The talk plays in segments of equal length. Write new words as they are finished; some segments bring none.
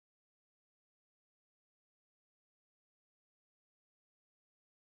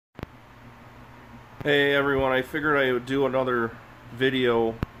Hey everyone, I figured I would do another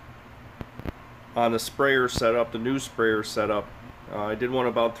video on the sprayer setup, the new sprayer setup. I did one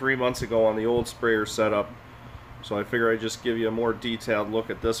about 3 months ago on the old sprayer setup, so I figured I'd just give you a more detailed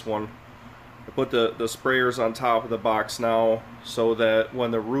look at this one. I put the sprayers on top of the box now so that when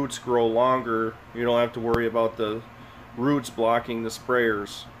the roots grow longer, you don't have to worry about the roots blocking the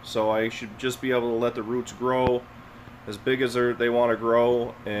sprayers. So I should just be able to let the roots grow as big as they want to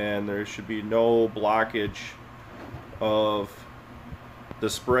grow, and there should be no blockage of the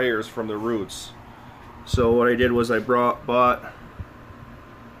sprayers from the roots. So what I did was I bought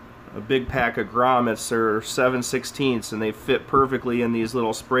a big pack of grommets. They're 7/16, and they fit perfectly in these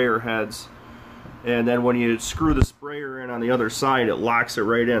little sprayer heads. And then when you screw the sprayer in on the other side, it locks it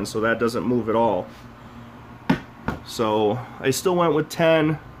right in, so that doesn't move at all. So I still went with 10.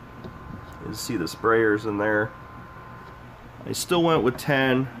 You can see the sprayers in there. I still went with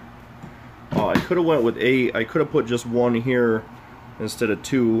 10. Oh, I could have went with 8. I could have put just one here instead of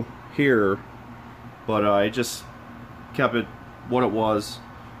 2 here, but I just kept it what it was.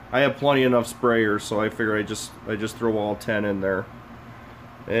 I have plenty enough sprayers, so I figure I just throw all 10 in there.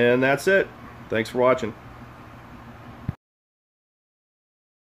 And that's it. Thanks for watching.